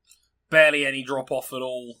 Barely any drop off at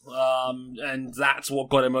all, and that's what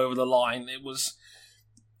got him over the line. It was,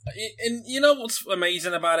 and you know what's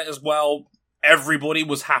amazing about it as well? Everybody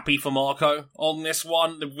was happy for Marco on this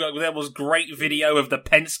one. There was great video of the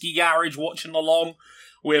Penske garage watching along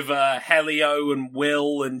with Helio and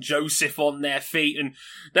Will and Joseph on their feet, and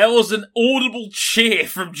there was an audible cheer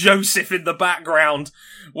from Joseph in the background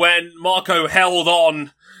when Marco held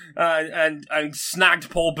on and snagged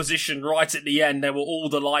pole position right at the end. They were all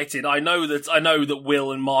delighted. I know that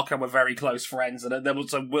Will and Marco were very close friends, and I know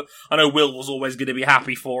Will was always going to be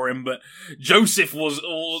happy for him, but Joseph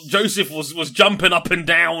was jumping up and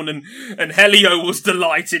down, and Helio was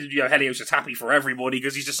delighted. You know, Helio's just happy for everybody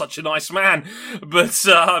because he's just such a nice man. But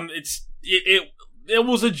there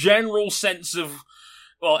was a general sense of,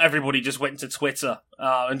 well, everybody just went to Twitter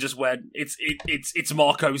and just went, it's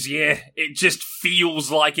Marco's year. It just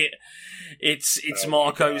feels like it. It's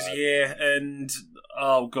Marco's year, and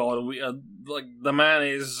oh god, like the man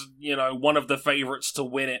is, you know, one of the favourites to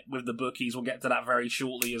win it with the bookies. We'll get to that very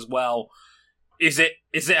shortly as well. Is it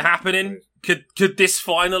happening? Could this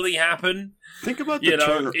finally happen? Think about the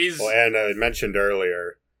turn. And I mentioned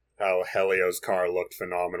earlier how Helio's car looked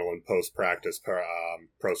phenomenal in post-practice,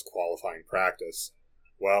 post-qualifying practice.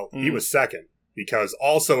 Well, he was second, because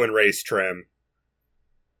also in race trim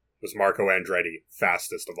was Marco Andretti,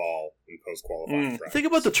 fastest of all in post-qualifying practice. Think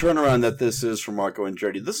about the turnaround that this is for Marco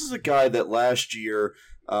Andretti. This is a guy that last year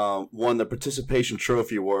won the Participation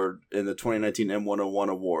Trophy Award in the 2019 M101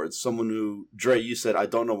 Awards. Someone who, Dre, you said, I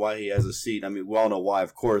don't know why he has a seat. I mean, we all know why,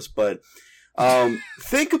 of course, but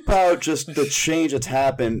think about just the change that's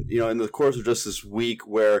happened, you know, in the course of just this week,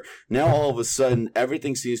 where now all of a sudden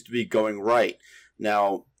everything seems to be going right.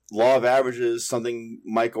 Now, law of averages, something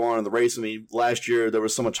might go on in the race. I mean, last year there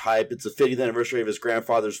was so much hype. It's the 50th anniversary of his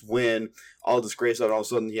grandfather's win. All this great stuff, and all of a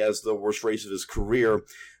sudden he has the worst race of his career.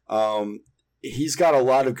 He's got a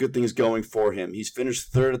lot of good things going for him. He's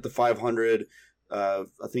finished third at the 500, I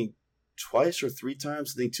think twice or three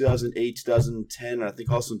times. I think 2008, 2010, and I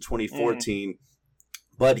think also in 2014.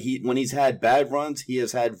 But when he's had bad runs, he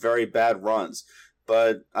has had very bad runs.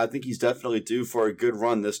 But I think he's definitely due for a good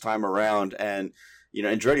run this time around. And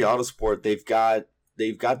Andretti Autosport, they've got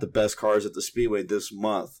the best cars at the Speedway this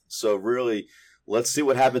month. So really, let's see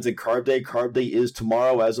what happens in Carb Day. Carb Day is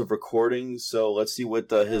tomorrow as of recording. So let's see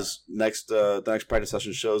what his next practice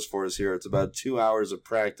session shows for us here. It's about 2 hours of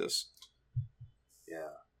practice.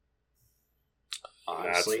 Yeah.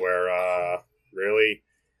 Honestly. That's where really,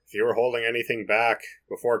 if you were holding anything back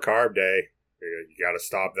before Carb Day, you got to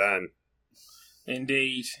stop then.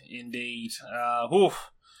 Indeed.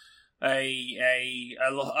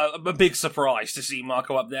 A big surprise to see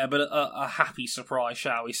Marco up there, but a happy surprise,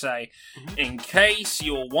 shall we say. In case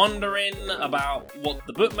you're wondering about what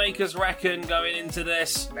the bookmakers reckon going into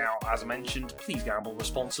this, now, as mentioned, please gamble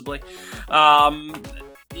responsibly.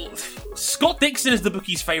 Scott Dixon is the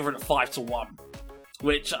bookie's favourite at 5-1,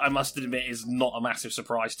 which I must admit is not a massive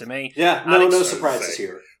surprise to me. Yeah, no surprises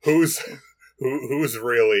here. Who's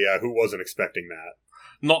really, who wasn't expecting that?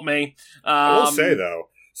 Not me. I will say, though,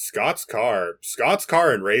 Scott's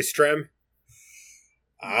car in race trim,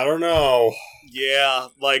 I don't know. Yeah,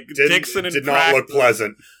 like Dixon in practice. Did not look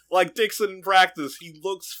pleasant. Like Dixon in practice, he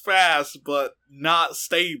looks fast, but not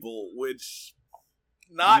stable, which,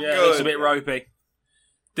 not good. Yeah, looks a bit ropey.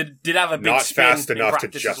 Did have a big not spin fast enough to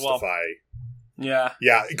justify. Well.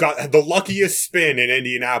 Yeah, got the luckiest spin in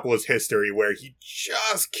Indianapolis history where he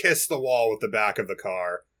just kissed the wall with the back of the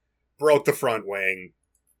car, broke the front wing.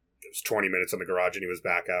 It was 20 minutes in the garage and he was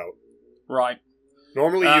back out. Right.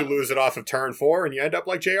 Normally you lose it off of turn 4 and you end up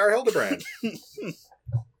like J.R. Hildebrand.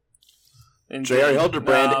 J.R.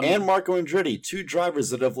 Hildebrand and Marco Andretti, two drivers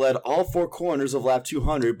that have led all 4 corners of lap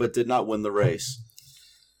 200 but did not win the race.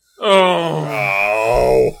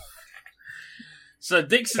 Oh. So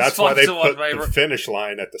Dixon's That's why they 5-1 put favourite. the finish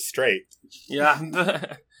line at the straight. Yeah.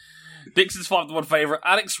 Dixon's 5-1 favourite.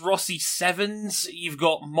 Alex Rossi 7s. You've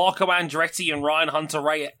got Marco Andretti and Ryan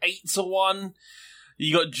Hunter-Reay at 8-1.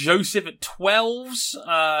 You got Joseph at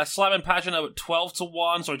 12s. Simon Pagenaud at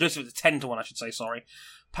 12-1. Sorry, Joseph at 10-1, I should say, sorry.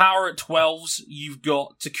 Power at 12s. You've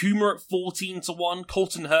got Takuma at 14-1.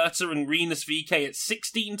 Colton Herta and Rinus VeeKay at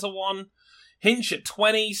 16-1. Hinch at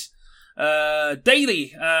 20s.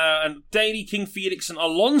 Daly, King Felix and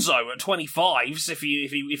Alonso at 25s, if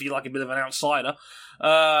you like a bit of an outsider.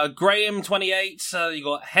 Graham 28, you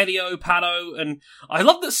got Helio, Pato, and I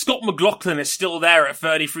love that Scott McLaughlin is still there at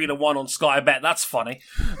 33-1 on Sky Bet. That's funny.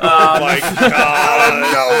 Oh my god, out of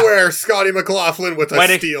nowhere, Scotty McLaughlin with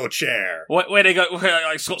a steel chair. Where they go,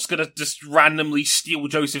 like Scott's gonna just randomly steal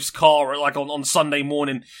Joseph's car like on Sunday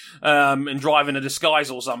morning, and drive in a disguise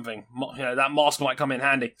or something. That mask might come in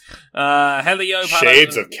handy. Helio, Pato,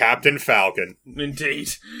 shades of Captain Falcon. Indeed.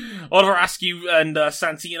 Oliver Askew and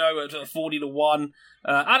Santino at 40-1.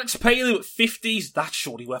 Alex Palou at 50s. That's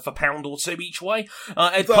surely worth a pound or two each way.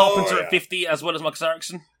 Ed Carpenter at 50, as well as Marcus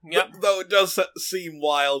Ericsson. Yep. Though it does seem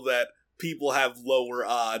wild that people have lower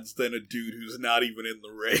odds than a dude who's not even in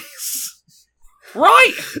the race.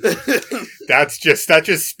 Right! that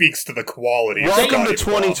just speaks to the quality of Welcome Scotty to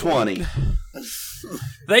 2020.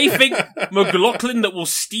 They think McLaughlin that will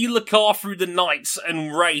steal a car through the night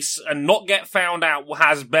and race and not get found out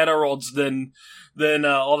has better odds than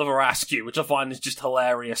Oliver Askew, which I find is just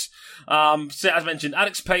hilarious. So as mentioned,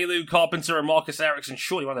 Alex Palou, Carpenter, and Marcus Ericsson,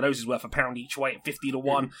 surely one of those is worth a pound each way at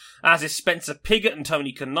 50-1. As is Spencer Piggott and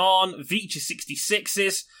Tony Kanaan. Veach is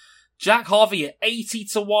 66s. Jack Harvey at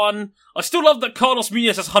 80-1. I still love that Carlos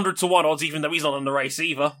Munoz has 100-1 odds, even though he's not in the race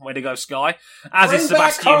either. Way to go, Sky. As is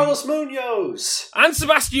Sebastian. Bring back Carlos Munoz! And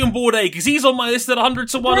Sebastian Bourdais, because he's on my list at 100-1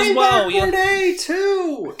 as well. Bring back Bourdais,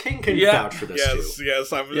 too! King can vouch for this, too.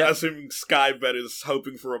 Yes, I'm assuming Sky Bet is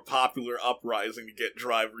hoping for a popular uprising to get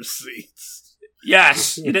driver's seats.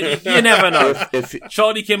 Yes, you never know.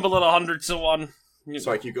 Charlie Kimball at 100-1.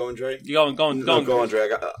 Sorry, keep going, Dre? Go on. Go on, Dre.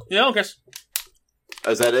 Yeah, okay.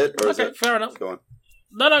 Is that it? Or okay, fair enough. Go on.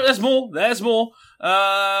 No, there's more. There's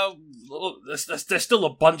still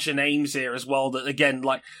a bunch of names here as well that, again,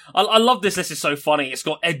 like, I love this list. It's so funny. It's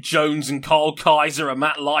got Ed Jones and Carl Kaiser and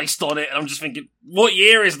Matt Leist on it, and I'm just thinking, what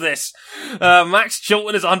year is this? Max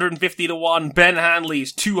Chilton is 150-1. Ben Hanley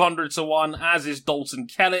is 200-1, as is Dalton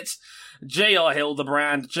Kellett. J.R.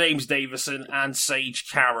 Hildebrand, James Davison, and Sage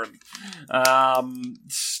Karen.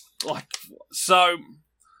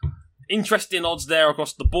 interesting odds there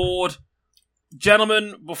across the board.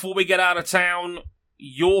 Gentlemen, before we get out of town,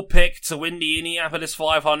 your pick to win the Indianapolis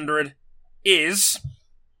 500 is...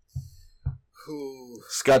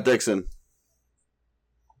 Scott Dixon.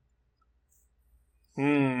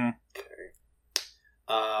 Okay.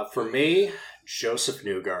 For me, Joseph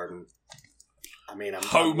Newgarden. I mean,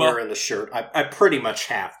 I'm wearing the shirt. I pretty much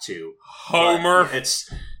have to. Homer. It's...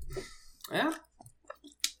 Yeah.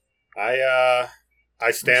 I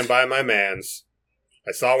stand by my mans.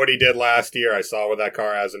 I saw what he did last year. I saw what that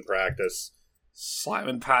car has in practice.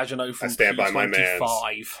 Simon Pagenaud from I stand by my mans.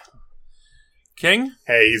 King?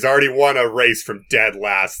 Hey, he's already won a race from dead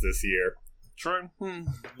last this year. True.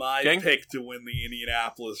 My King? pick to win the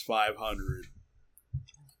Indianapolis 500,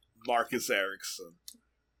 Marcus Ericsson.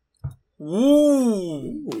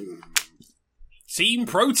 Ooh. Team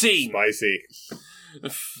Protein. Spicy.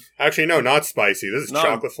 Actually, no, not spicy. This is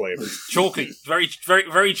chocolate flavored. Chalky. Very, very,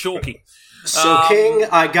 very chalky. So, King,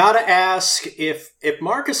 I gotta ask, if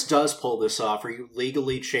Marcus does pull this off, are you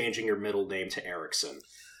legally changing your middle name to Erickson?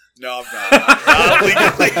 No, I'm not. I'm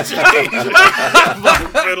not legally changing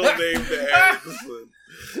my middle name to Erickson.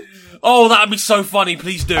 Oh, that'd be so funny.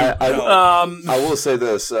 Please do. I will say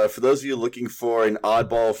this. For those of you looking for an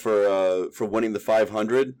oddball for winning the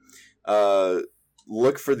 500,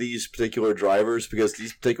 look for these particular drivers because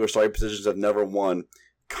these particular starting positions have never won.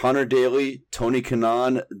 Connor Daly, Tony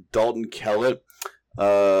Kanaan, Dalton Kellett,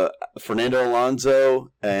 Fernando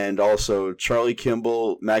Alonso, and also Charlie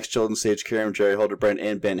Kimball, Max Chilton, Sage Karam, Jerry Hildebrand,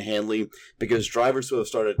 and Ben Hanley, because drivers who have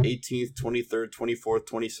started 18th, 23rd, 24th,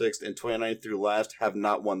 26th, and 29th through last have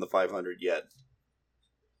not won the 500 yet.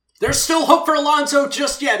 There's still hope for Alonso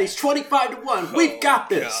just yet. He's 25-1. We've got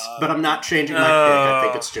this. God. But I'm not changing my pick. I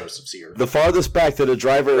think it's Joseph's here. The farthest back that a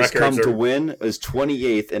driver has come Records to win is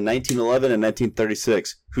 28th in 1911 and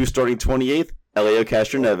 1936. Who's starting 28th? Elio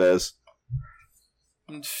Castroneves.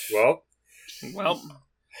 Well,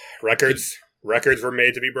 records were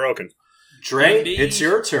made to be broken. Dre, Indeed. it's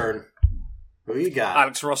your turn. Who you got?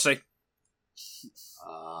 Alex Rossi.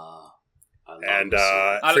 And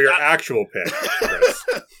for your actual pick, Chris.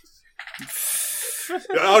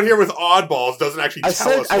 Out here with oddballs doesn't actually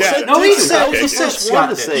tell us. He said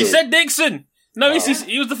Scott. He said Dixon. No,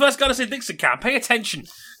 he was the first guy to say Dixon. Cam, pay attention.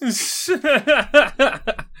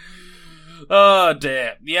 Oh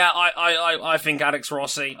dear. Yeah, I think Alex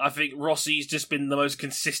Rossi. I think Rossi's just been the most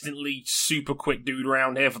consistently super quick dude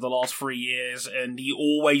around here for the last 3 years, and he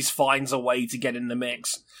always finds a way to get in the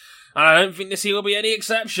mix. And I don't think this year will be any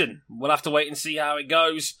exception. We'll have to wait and see how it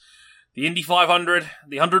goes. The Indy 500,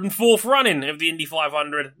 the 104th running of the Indy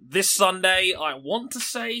 500, this Sunday, I want to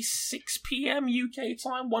say 6 p.m. UK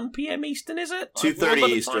time, 1 p.m. Eastern, is it? 2:30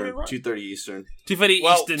 Eastern. 2:30 Eastern. 2:30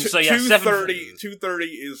 Eastern, so yeah, 2:30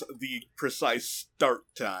 is the precise start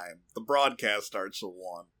time. The broadcast starts at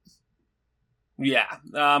 1. Yeah.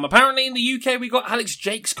 Apparently in the UK we got Alex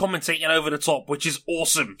Jakes commentating over the top, which is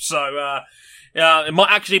awesome. So, it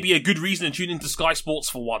might actually be a good reason to tune into Sky Sports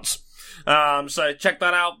for once. So check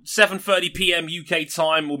that out. 7:30 p.m. UK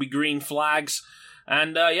time will be green flags.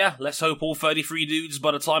 And, let's hope all 33 dudes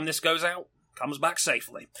by the time this goes out comes back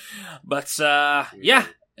safely. But,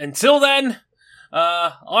 until then,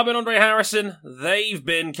 I've been Andre Harrison. They've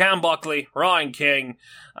been Cam Buckley, Ryan King,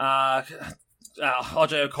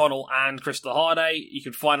 RJ O'Connell and Krista Harday. You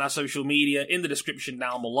can find our social media in the description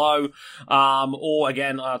down below, or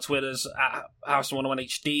again our Twitters at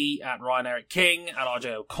Harrison101HD, at Ryan Eric King, at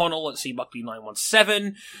RJ O'Connell, at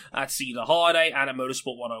CBuckley917, at Cedar Harday, and at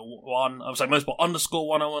Motorsport101. I'm sorry,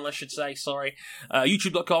 Motorsport_101, I should say. Sorry,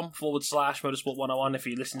 YouTube.com/Motorsport101 if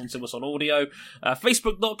you're listening to us on audio.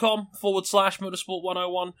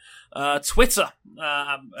 Facebook.com/Motorsport101. Twitter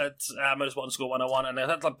at Motorsport_101, and if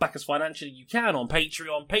that's back us financially, you can on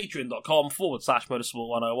Patreon,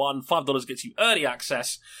 patreon.com/Motorsport101. $5 gets you early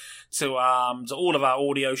access to all of our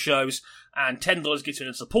audio shows, and $10 gets you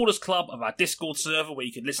in the supporters club of our Discord server where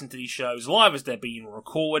you can listen to these shows live as they're being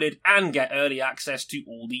recorded and get early access to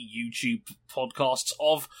all the YouTube podcasts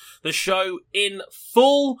of the show in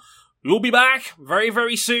full. We'll be back very,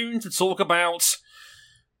 very soon to talk about...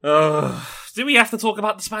 do we have to talk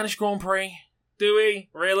about the Spanish Grand Prix? Do we?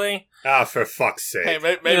 Really? Ah, for fuck's sake. Hey,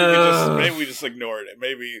 maybe we just ignored it.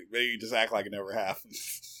 Maybe you just act like it never happened.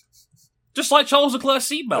 Just like Charles Leclerc's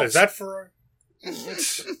seatbelts. Is that for...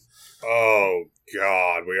 Oh,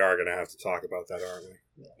 God. We are going to have to talk about that, aren't we?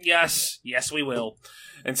 Yes, we will.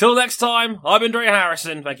 Until next time, I'm Andre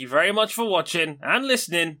Harrison. Thank you very much for watching and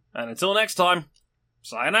listening. And until next time,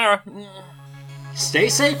 sayonara. Stay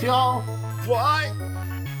safe, y'all. Bye.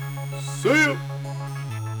 See you.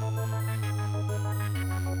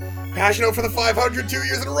 Pagano for the 500 2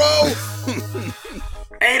 years in a row.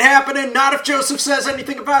 Ain't happening. Not if Joseph says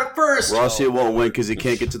anything about it first. Rossi won't win because he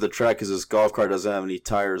can't get to the track because his golf cart doesn't have any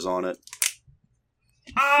tires on it.